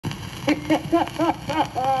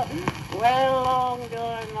Well, long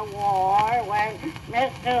during the war, when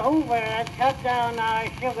Mr. Hoover had cut down our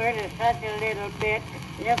sugar to such a little bit,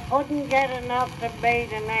 you couldn't get enough to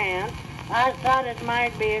bait an ant. I thought it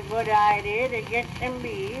might be a good idea to get some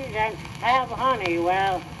bees and have honey.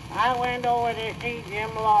 Well, I went over to see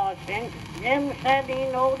Jim Lawson. Jim said he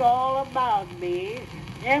knowed all about bees.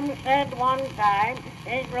 Jim said one time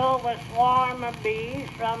he drove a swarm of bees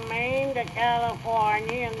from Maine to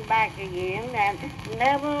California and back again and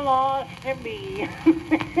never lost a bee.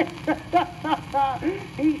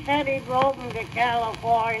 He said he drove them to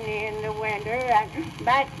California in the winter and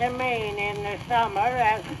back to Maine in the summer,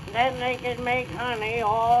 and then they could make honey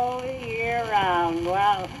all the year round.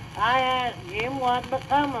 Well, I asked Jim what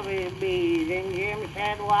become of his bees, and Jim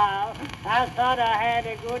said, well, I thought I had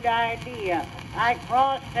a good idea. I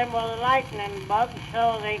crossed them with lightning bugs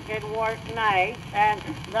so they could work nights, and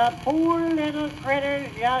the poor little critters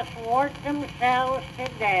just worked themselves to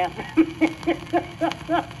death.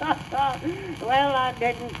 Well, I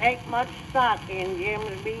didn't take much stock in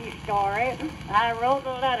Jim's bee story. I wrote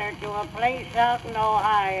a letter to a place out in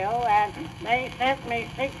Ohio, and they sent me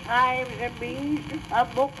 6 hives of bees, a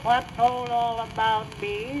book what told all about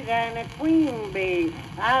bees, and a queen bee.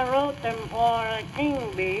 I wrote them for a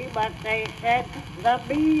king bee, but they said the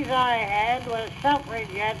bees I had was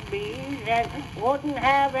suffragette bees and wouldn't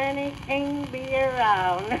have any king bee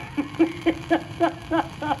around.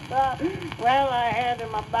 Well, I had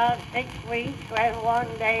them about 6 weeks when one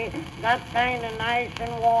day got kind of nice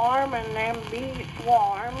and warm and them bees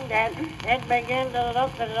swarmed, and it began to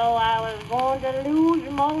look as though I was going to lose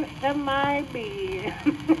most of my bees.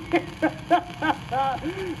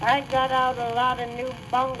 I got out a lot of new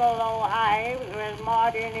bungalow hives with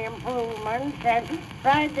modern improvements and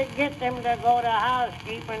tried to get them to go to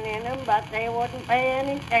housekeeping in them, but they wouldn't pay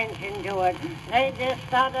any attention to it. They just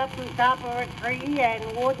sat up on top of a tree and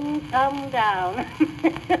wouldn't come down.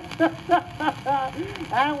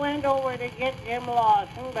 I went over to get Jim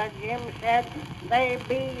Lawson, but Jim said they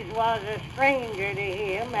bees was a stranger to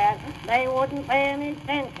him and they wouldn't pay any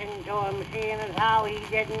attention to him, seeing as how he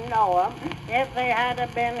didn't know them. If they had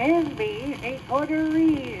have been his bees, he could have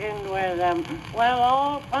reasoned with them. Well,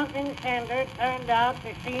 all Pumpkin Center turned out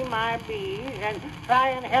to see my bees and try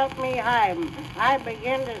and help me hive them. I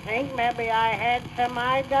began to think maybe I had some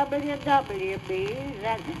IWW bees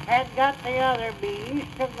that had got the other bees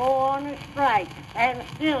to go on a strike. And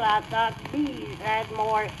still I thought bees had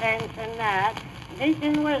more sense than that.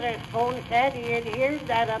 Deacon Witherspoon said he'd heard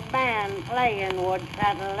that a band playing would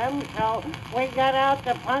settle them, so we got out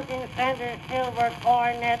the Pumpkin Center Silver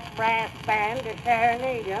Cornet Brass Band to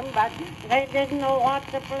serenade them, but they didn't know what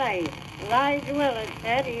to play. Elijah Willett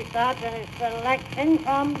said he thought that a selection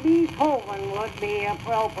from Beethoven would be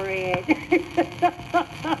appropriate.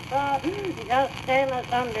 Just then a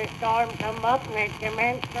thunderstorm come up and it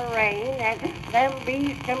commenced to rain, and them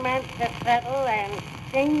bees commenced to settle and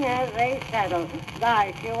sing as they settle.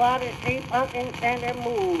 Gosh, you ought to see Pumpkin Center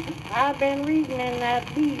move. I've been reading in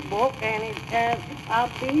that bee book, and it says a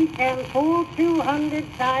bee can pull 200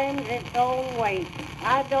 times its own weight.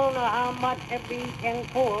 I don't know how much a bee can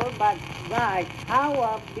pull, but gosh, how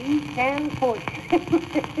a bee can push.